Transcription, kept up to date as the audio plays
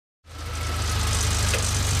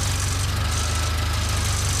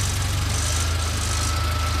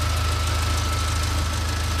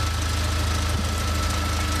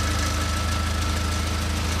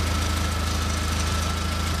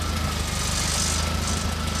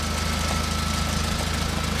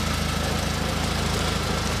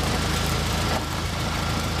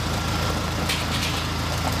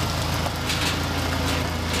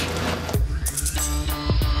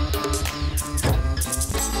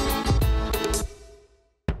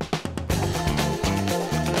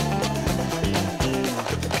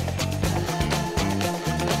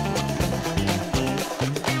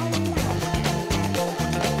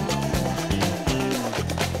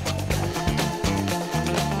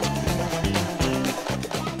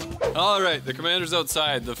All right, the Commander's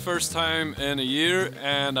outside, the first time in a year,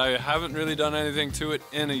 and I haven't really done anything to it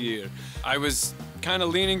in a year. I was kind of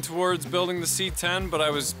leaning towards building the C10, but I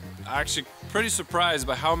was actually pretty surprised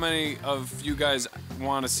by how many of you guys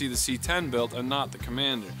want to see the C10 built and not the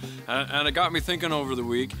Commander. And it got me thinking over the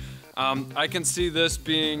week. I can see this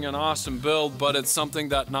being an awesome build, but it's something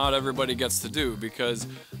that not everybody gets to do because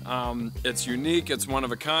it's unique, it's one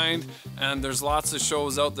of a kind, and there's lots of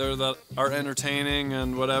shows out there that are entertaining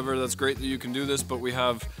and whatever. That's great that you can do this, but we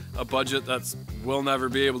have a budget that we'll never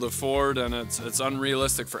be able to afford, and it's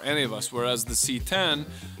unrealistic for any of us, whereas the C10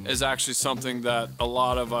 is actually something that a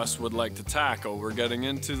lot of us would like to tackle. We're getting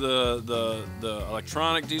into the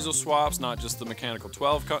electronic diesel swaps, not just the mechanical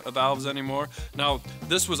 12 valves anymore. Now,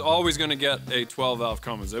 this was always going to get a 12 valve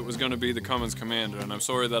Cummins. It was going to be the Cummins Commander, and I'm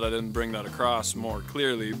sorry that I didn't bring that across more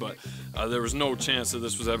clearly, but there was no chance that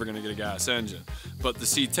this was ever going to get a gas engine. But the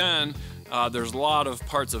C10, there's a lot of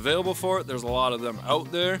parts available for it, there's a lot of them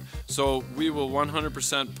out there, so we will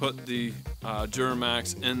 100% put the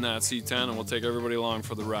Duramax in that C10 and we'll take everybody along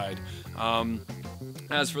for the ride.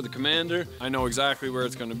 As for the Commander, I know exactly where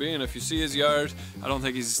it's going to be, and if you see his yard, I don't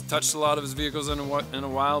think he's touched a lot of his vehicles in a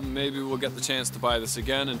while. Maybe we'll get the chance to buy this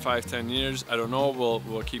again in 5-10 years. I don't know,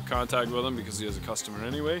 we'll keep contact with him because he is a customer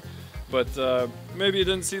anyway. But maybe you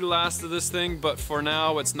didn't see the last of this thing, but for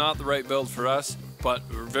now it's not the right build for us, but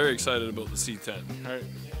we're very excited about the C10. All right,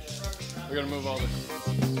 we're gonna move all this.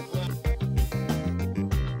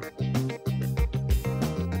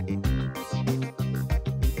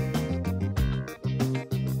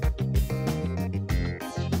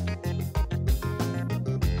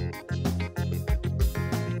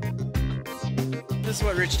 This is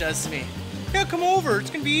what Rich does to me. Yeah, come over, it's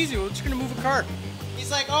gonna be easy, we're just gonna move a car.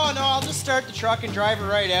 He's like, oh no, I'll just start the truck and drive it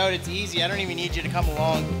right out, it's easy, I don't even need you to come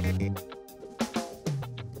along. Is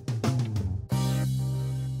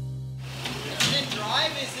it in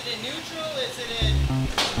drive, is it in neutral, is it in...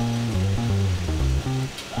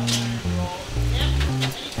 Yeah,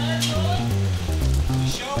 any tire rolling? The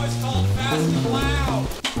show is called Fast and Loud.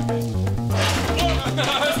 I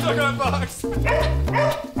still got a box.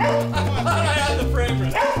 I had the frame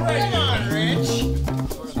rate. Come on, Rich.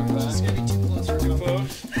 This is gonna be too close for Too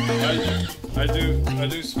close? I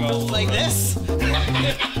do smell like this?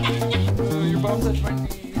 Your bum touched my knee.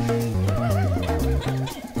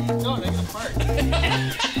 No, they get apart.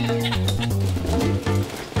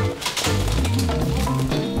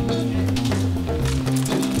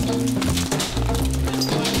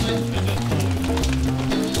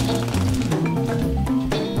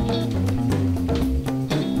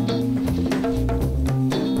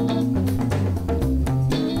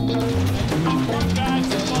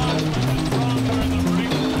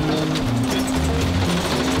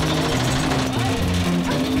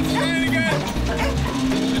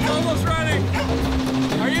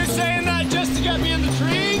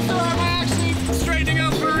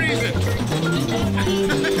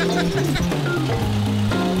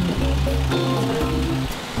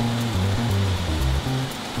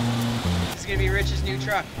 This is gonna be Rich's new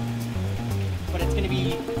truck, but it's gonna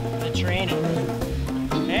be the tranny.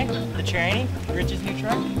 Okay, the tranny, Rich's new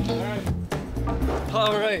truck.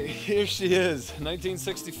 All right, here she is,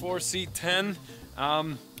 1964 C10.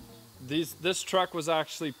 This truck was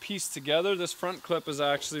actually pieced together. This front clip is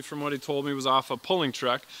actually, from what he told me, was off a pulling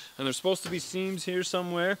truck, and there's supposed to be seams here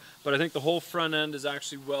somewhere, but I think the whole front end is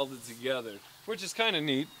actually welded together, which is kind of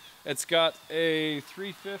neat. It's got a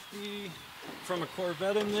 350 from a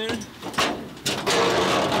Corvette in there,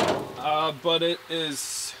 but it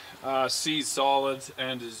is C solid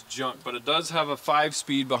and is junk, but it does have a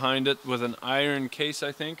 5-speed behind it with an iron case,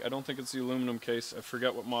 I think. I don't think it's the aluminum case. I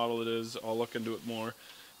forget what model it is. I'll look into it more.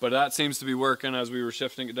 But that seems to be working as we were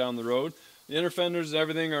shifting it down the road. The inner fenders and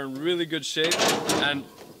everything are in really good shape, and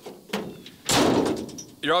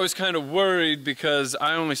you're always kind of worried because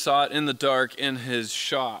I only saw it in the dark in his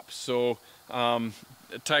shop. So kind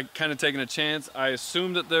of taking a chance. I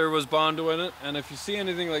assumed that there was Bondo in it, and if you see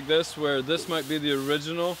anything like this where this might be the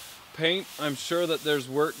original paint, I'm sure that there's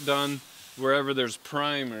work done wherever there's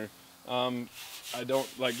primer. I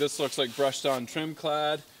don't, like, this looks like brushed on trim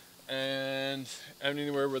clad, and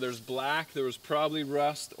anywhere where there's black, there was probably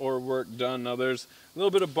rust or work done. Now there's a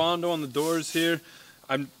little bit of Bondo on the doors here.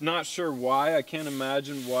 I'm not sure why. I can't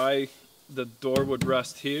imagine why the door would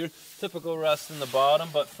rust here. Typical rust in the bottom,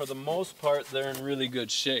 but for the most part, they're in really good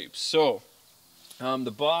shape. So,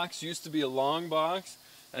 the box used to be a long box,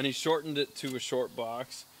 and he shortened it to a short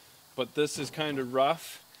box, but this is kind of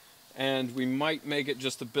rough, and we might make it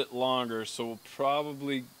just a bit longer, so we'll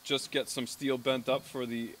probably just get some steel bent up for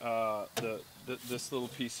this little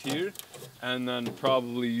piece here, and then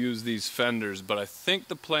probably use these fenders. But I think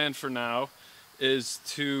the plan for now is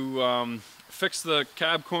to fix the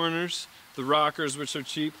cab corners, the rockers, which are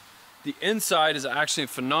cheap. The inside is actually in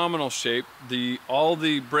phenomenal shape. All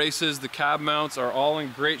the braces, the cab mounts are all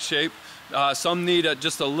in great shape. Some need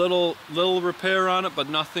just a little repair on it, but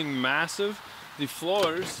nothing massive. The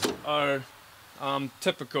floors are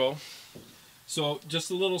typical. So just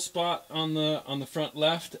a little spot on the front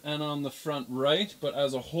left and on the front right, but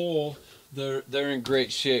as a whole, they're in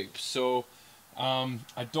great shape. So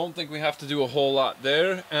I don't think we have to do a whole lot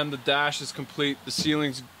there, and the dash is complete, the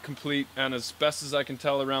ceiling's complete, and as best as I can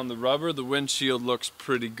tell around the rubber, the windshield looks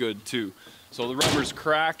pretty good too. So the rubber's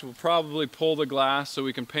cracked. We'll probably pull the glass so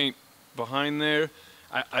we can paint behind there.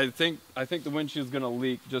 I think the windshield's gonna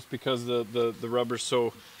leak just because the rubber's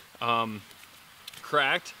so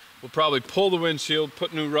cracked. We'll probably pull the windshield,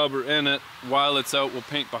 put new rubber in it. While it's out, we'll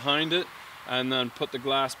paint behind it and then put the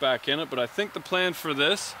glass back in it. But I think the plan for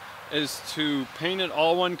this is to paint it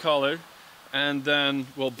all one color, and then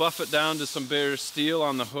we'll buff it down to some bare steel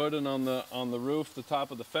on the hood and on the roof, the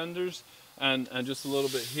top of the fenders, and just a little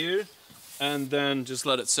bit here. And then just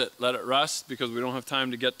let it sit, let it rust, because we don't have time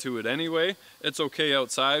to get to it anyway. It's okay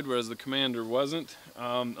outside, whereas the Commander wasn't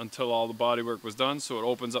until all the bodywork was done, so it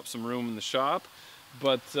opens up some room in the shop.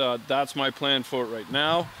 But that's my plan for it right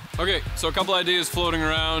now. Okay, so a couple ideas floating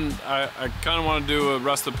around. I kind of want to do a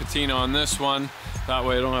rusted patina on this one. That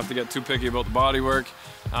way I don't have to get too picky about the bodywork.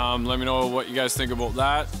 Let me know what you guys think about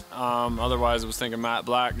that. Otherwise I was thinking matte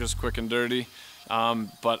black, just quick and dirty.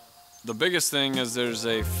 But the biggest thing is there's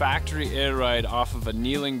a factory air ride off of a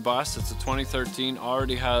kneeling bus. It's a 2013,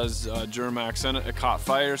 already has Duramax in it. It caught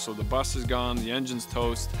fire, so the bus is gone, the engine's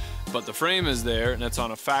toast, but the frame is there, and it's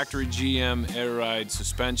on a factory GM air ride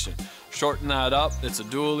suspension. Shorten that up, it's a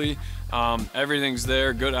dually. Everything's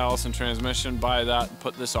there, good Allison transmission. Buy that and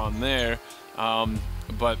put this on there.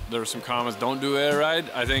 But there were some comments, don't do air ride.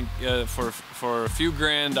 I think for a few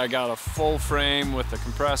grand, I got a full frame with the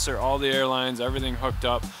compressor, all the airlines, everything hooked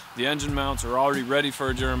up. The engine mounts are already ready for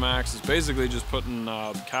a Duramax. It's basically just putting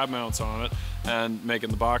cab mounts on it and making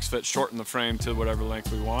the box fit, shorten the frame to whatever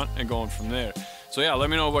length we want, and going from there. So yeah, let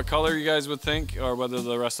me know what color you guys would think, or whether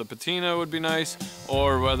the rest of patina would be nice,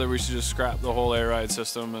 or whether we should just scrap the whole air ride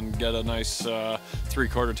system and get a nice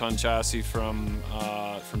 3/4 ton chassis from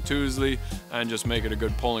Tuesley and just make it a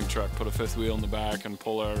good pulling truck. Put a fifth wheel in the back and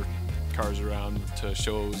pull our cars around to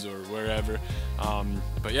shows or wherever.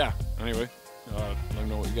 But yeah, anyway, let me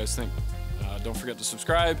know what you guys think. Don't forget to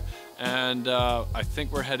subscribe, and I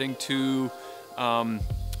think we're heading to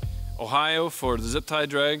Ohio for the zip tie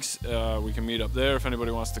drags. We can meet up there if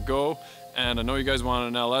anybody wants to go. And I know you guys wanted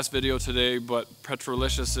an LS video today, but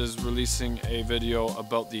Petrolicious is releasing a video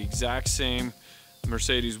about the exact same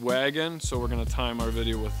Mercedes wagon, so we're going to time our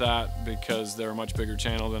video with that because they're a much bigger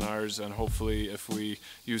channel than ours, and hopefully if we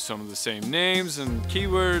use some of the same names and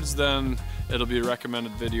keywords, then it'll be a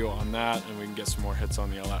recommended video on that and we can get some more hits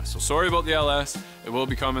on the LS. So sorry about the LS, it will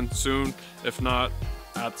be coming soon, if not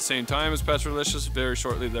at the same time as Petrolicious, very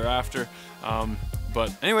shortly thereafter.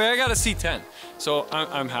 But anyway, I got a C10, so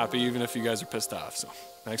I'm happy even if you guys are pissed off. So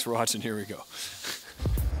thanks for watching, here we go.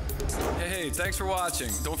 Hey, thanks for watching.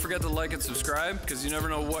 Don't forget to like and subscribe, because you never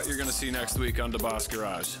know what you're going to see next week on DeBoss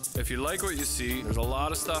Garage. If you like what you see, there's a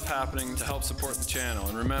lot of stuff happening to help support the channel.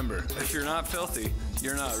 And remember, if you're not filthy,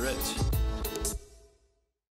 you're not rich.